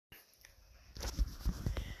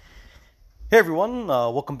Hey everyone,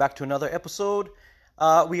 welcome back to another episode.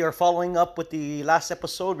 We are following up with the last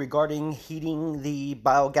episode regarding heating the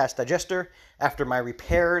biogas digester after my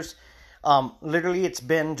repairs. Literally, it's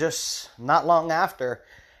been just not long after,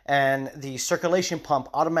 and the circulation pump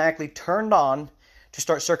automatically turned on to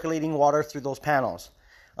start circulating water through those panels.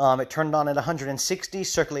 It turned on at 160,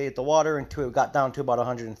 circulated the water until it got down to about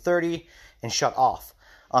 130 and shut off.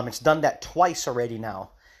 It's done that twice already now,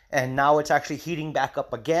 and now it's actually heating back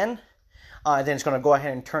up again. Then it's going to go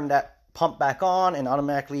ahead and turn that pump back on and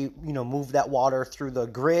automatically, move that water through the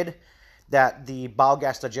grid that the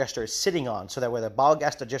biogas digester is sitting on, so that way the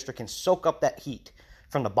biogas digester can soak up that heat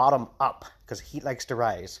from the bottom up, because heat likes to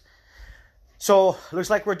rise. So looks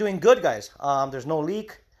like we're doing good, guys. There's no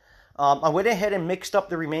leak. I went ahead and mixed up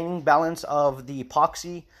the remaining balance of the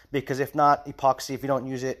epoxy, because if not, epoxy, if you don't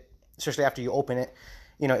use it, especially after you open it,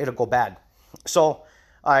 it'll go bad. So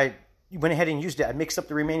I went ahead and used it. I mixed up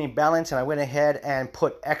the remaining balance, and I went ahead and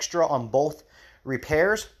put extra on both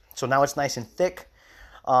repairs. So now it's nice and thick,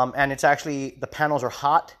 and it's actually, the panels are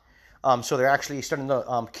hot, so they're actually starting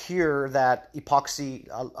to cure that epoxy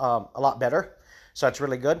a lot better. So that's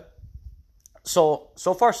really good. So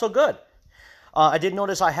far so good. I did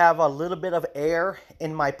notice I have a little bit of air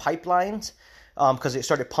in my pipelines, because it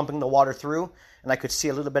started pumping the water through, and I could see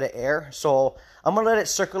a little bit of air. So I'm going to let it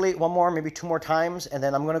circulate one more, maybe two more times, and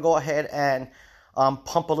then I'm going to go ahead and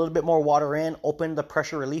pump a little bit more water in, open the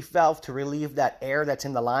pressure relief valve to relieve that air that's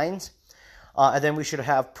in the lines, and then we should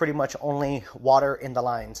have pretty much only water in the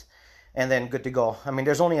lines, and then good to go. I mean,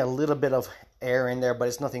 there's only a little bit of air in there, but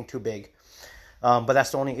it's nothing too big. But that's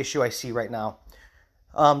the only issue I see right now.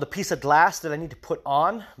 The piece of glass that I need to put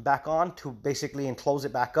back on to basically enclose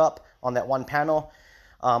it back up on that one panel,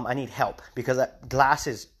 I need help, because that glass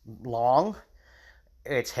is long,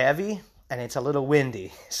 it's heavy, and it's a little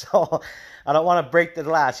windy. So I don't want to break the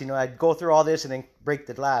glass. I'd go through all this and then break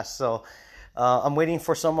the glass. So I'm waiting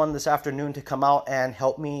for someone this afternoon to come out and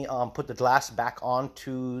help me put the glass back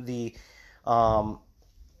onto the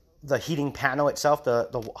heating panel itself,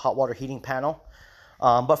 the hot water heating panel.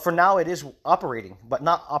 But for now, it is operating, but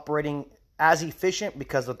not operating as efficient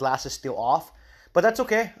because the glass is still off. But that's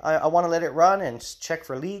okay. I want to let it run and check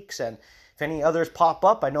for leaks, and if any others pop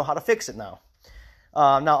up, I know how to fix it now.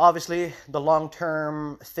 Now, obviously, the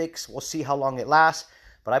long-term fix, we'll see how long it lasts,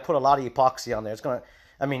 but I put a lot of epoxy on there. It's gonna,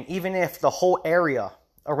 even if the whole area,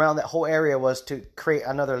 around that whole area was to create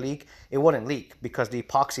another leak, it wouldn't leak because the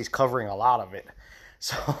epoxy is covering a lot of it.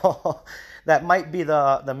 So that might be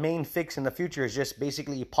the main fix in the future, is just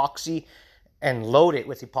basically epoxy and load it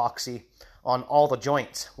with epoxy on all the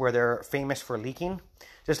joints where they're famous for leaking.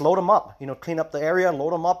 Just load them up, clean up the area,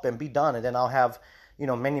 load them up, and be done. And then I'll have,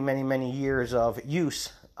 many years of use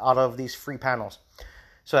out of these free panels.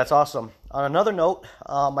 So that's awesome. On another note,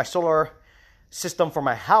 my solar system for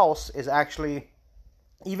my house is actually,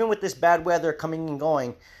 even with this bad weather coming and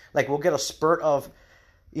going, like we'll get a spurt of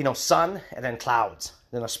sun and then clouds,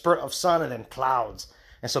 then a spurt of sun and then clouds.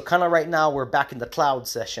 And so kind of right now we're back in the cloud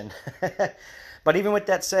session. But even with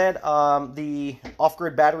that said, the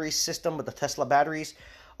off-grid battery system with the Tesla batteries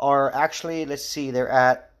are actually, let's see, they're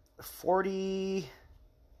at 47.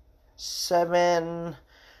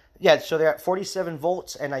 Yeah, so they're at 47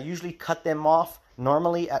 volts, and I usually cut them off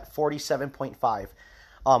normally at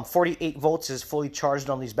 47.5. 48 volts is fully charged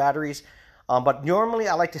on these batteries, but normally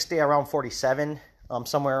I like to stay around 47.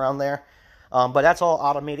 Somewhere around there. But that's all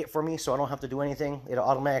automated for me, so I don't have to do anything. It'll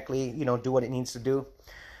automatically, do what it needs to do.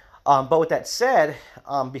 But with that said,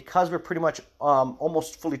 because we're pretty much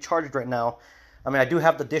almost fully charged right now, I do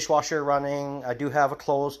have the dishwasher running. I do have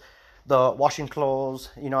the washing clothes.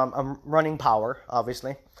 I'm running power,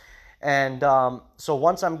 obviously. And so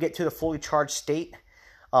once I get to the fully charged state,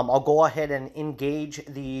 I'll go ahead and engage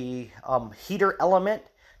the heater element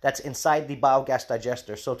that's inside the biogas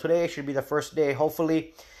digester. So today should be the first day,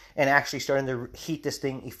 hopefully, and actually starting to heat this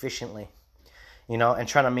thing efficiently, and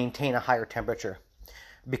trying to maintain a higher temperature.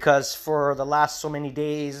 Because for the last so many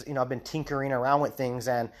days, I've been tinkering around with things,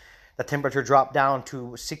 and the temperature dropped down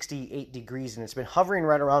to 68 degrees, and it's been hovering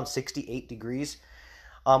right around 68 degrees,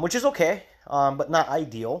 which is okay, but not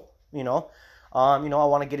ideal, I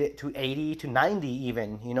want to get it to 80 to 90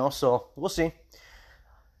 even, so we'll see.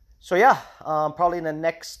 So yeah, probably in the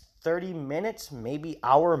next 30 minutes, maybe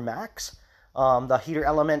hour max, the heater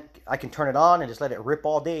element, I can turn it on and just let it rip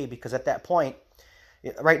all day, because at that point,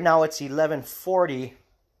 right now it's 11:40,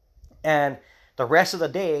 and the rest of the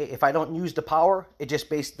day, if I don't use the power, it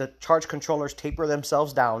just the charge controllers taper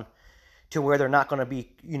themselves down to where they're not going to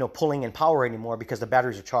be, pulling in power anymore because the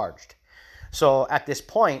batteries are charged. So at this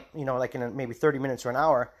point, like in maybe 30 minutes or an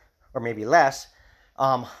hour, or maybe less,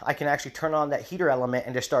 I can actually turn on that heater element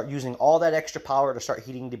and just start using all that extra power to start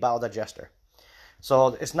heating the biodigester. So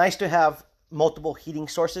it's nice to have multiple heating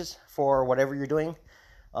sources for whatever you're doing.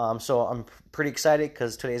 So I'm pretty excited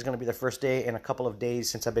because today is going to be the first day in a couple of days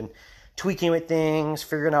since I've been tweaking with things,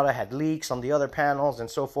 figuring out I had leaks on the other panels and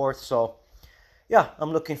so forth. So yeah,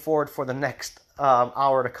 I'm looking forward for the next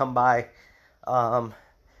hour to come by. Well,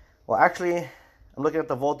 actually, I'm looking at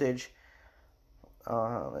the voltage.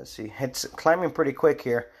 Let's see, it's climbing pretty quick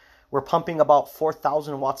here. We're pumping about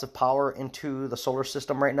 4,000 watts of power into the solar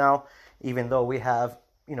system right now, even though we have,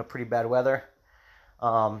 pretty bad weather.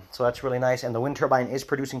 So that's really nice. And the wind turbine is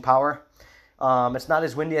producing power. It's not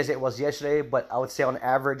as windy as it was yesterday, but I would say on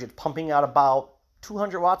average it's pumping out about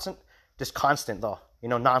 200 watts, just constant though,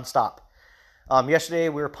 nonstop. Yesterday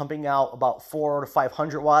we were pumping out about 400 to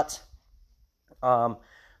 500 watts.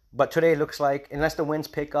 But today it looks like, unless the winds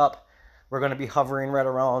pick up, we're going to be hovering right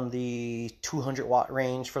around the 200 watt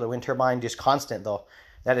range for the wind turbine, just constant though.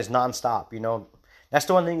 That is nonstop, That's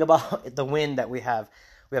the one thing about the wind that we have.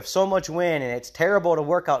 We have so much wind, and it's terrible to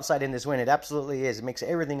work outside in this wind. It absolutely is. It makes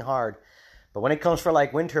everything hard. But when it comes for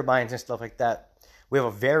like wind turbines and stuff like that, we have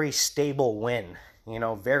a very stable wind,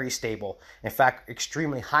 very stable. In fact,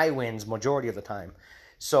 extremely high winds majority of the time.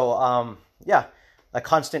 So, yeah, a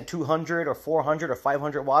constant 200 or 400 or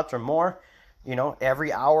 500 watts or more,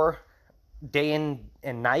 every hour, day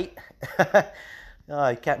and night.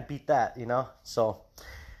 You can't beat that, So,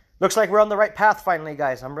 looks like we're on the right path finally,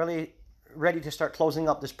 guys. I'm really ready to start closing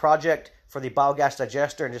up this project for the biogas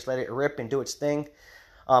digester and just let it rip and do its thing.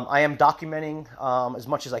 I am documenting as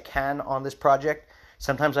much as I can on this project.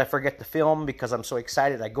 Sometimes I forget to film because I'm so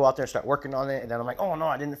excited. I go out there and start working on it, and then I'm like, oh no,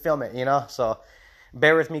 I didn't film it, So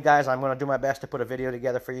bear with me, guys. I'm going to do my best to put a video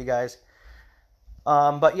together for you guys.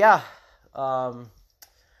 But yeah, the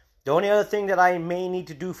only other thing that I may need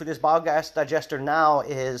to do for this biogas digester now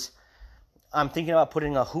is I'm thinking about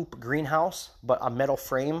putting a hoop greenhouse, but a metal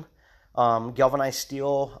frame, galvanized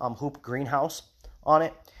steel hoop greenhouse on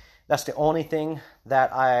it. That's the only thing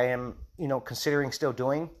that I am, considering still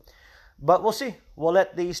doing. But we'll see. We'll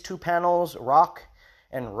let these two panels rock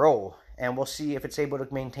and roll, and we'll see if it's able to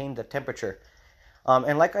maintain the temperature.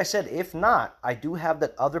 And like I said, if not, I do have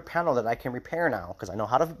that other panel that I can repair now because I know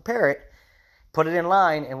how to repair it, put it in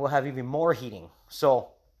line, and we'll have even more heating. So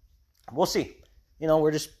we'll see.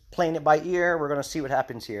 We're just playing it by ear. We're going to see what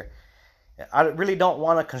happens here. I really don't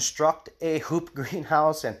want to construct a hoop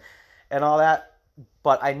greenhouse and all that,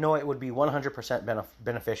 but I know it would be 100%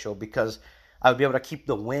 beneficial because I would be able to keep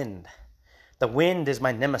the wind. The wind is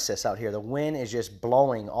my nemesis out here. The wind is just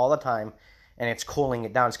blowing all the time, and it's cooling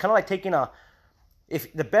it down. It's kind of like taking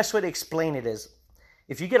the best way to explain it is,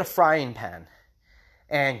 if you get a frying pan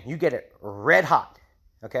and you get it red hot,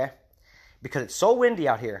 okay, because it's so windy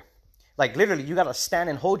out here, like literally you got to stand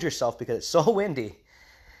and hold yourself because it's so windy.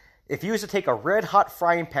 If you was to take a red hot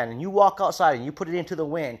frying pan and you walk outside and you put it into the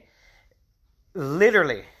wind,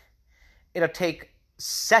 literally it'll take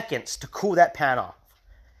seconds to cool that pan off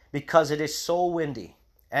because it is so windy,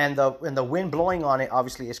 and the wind blowing on it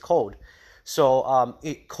obviously is cold. So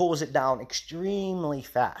it cools it down extremely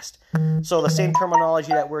fast. So the same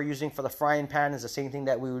terminology that we're using for the frying pan is the same thing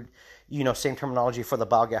that we would, same terminology for the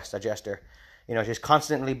biogas digester. Just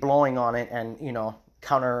constantly blowing on it and,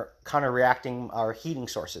 counter reacting our heating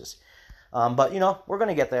sources. But, we're going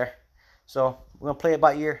to get there. So we're going to play it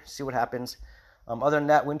by ear, see what happens. Other than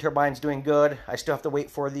that, wind turbine's doing good. I still have to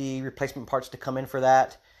wait for the replacement parts to come in for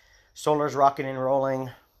that. Solar's rocking and rolling.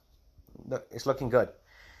 It's looking good.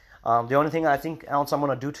 The only thing I think else I'm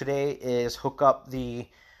going to do today is hook up the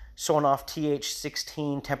Sonoff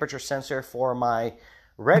TH16 temperature sensor for my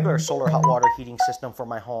regular solar hot water heating system for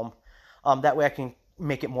my home. That way I can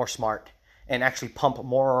make it more smart and actually pump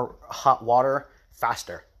more hot water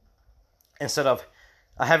faster. Instead of,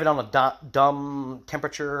 I have it on a dumb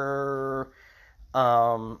temperature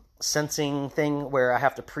sensing thing where I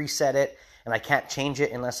have to preset it and I can't change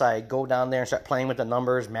it unless I go down there and start playing with the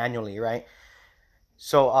numbers manually, right?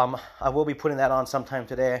 So I will be putting that on sometime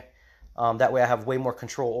today. That way I have way more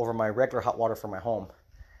control over my regular hot water for my home.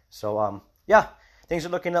 So yeah, things are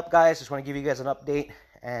looking up, guys. Just want to give you guys an update.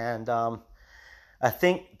 And I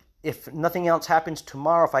think if nothing else happens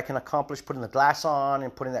tomorrow, if I can accomplish putting the glass on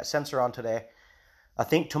and putting that sensor on today, I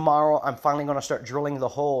think tomorrow I'm finally going to start drilling the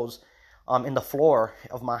holes in the floor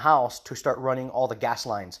of my house to start running all the gas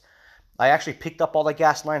lines. I actually picked up all the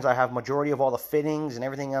gas lines. I have majority of all the fittings and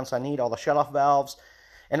everything else I need, all the shutoff valves.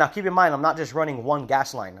 And now keep in mind, I'm not just running one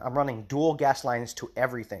gas line. I'm running dual gas lines to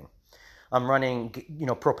everything. I'm running,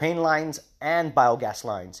 propane lines and biogas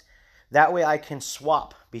lines. That way I can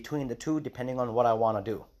swap between the two depending on what I want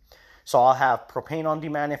to do. So I'll have propane on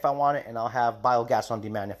demand if I want it, and I'll have biogas on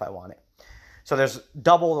demand if I want it. So there's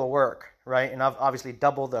double the work, right? And I've obviously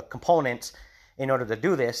double the components in order to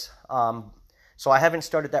do this. So I haven't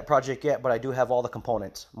started that project yet, but I do have all the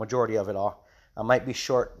components, majority of it all. I might be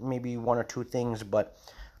short maybe one or two things, but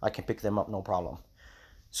I can pick them up no problem.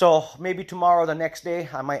 So maybe tomorrow or the next day,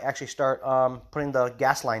 I might actually start putting the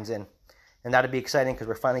gas lines in. And that'd be exciting because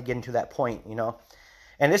we're finally getting to that point, you know.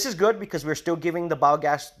 And this is good because we're still giving the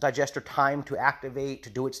biogas digester time to activate,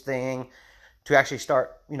 to do its thing, to actually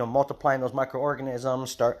start, you know, multiplying those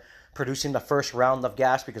microorganisms, start producing the first round of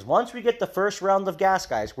gas. Because once we get the first round of gas,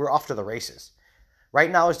 guys, we're off to the races.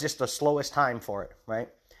 Right now is just the slowest time for it, right?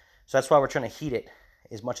 So that's why we're trying to heat it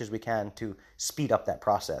as much as we can to speed up that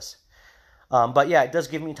process. But yeah, it does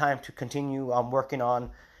give me time to continue working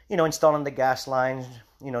on, you know, installing the gas lines,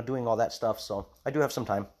 you know, doing all that stuff. So I do have some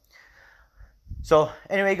time. So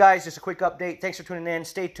anyway, guys, just a quick update. Thanks for tuning in.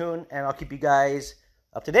 Stay tuned, and I'll keep you guys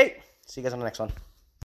up to date. See you guys on the next one.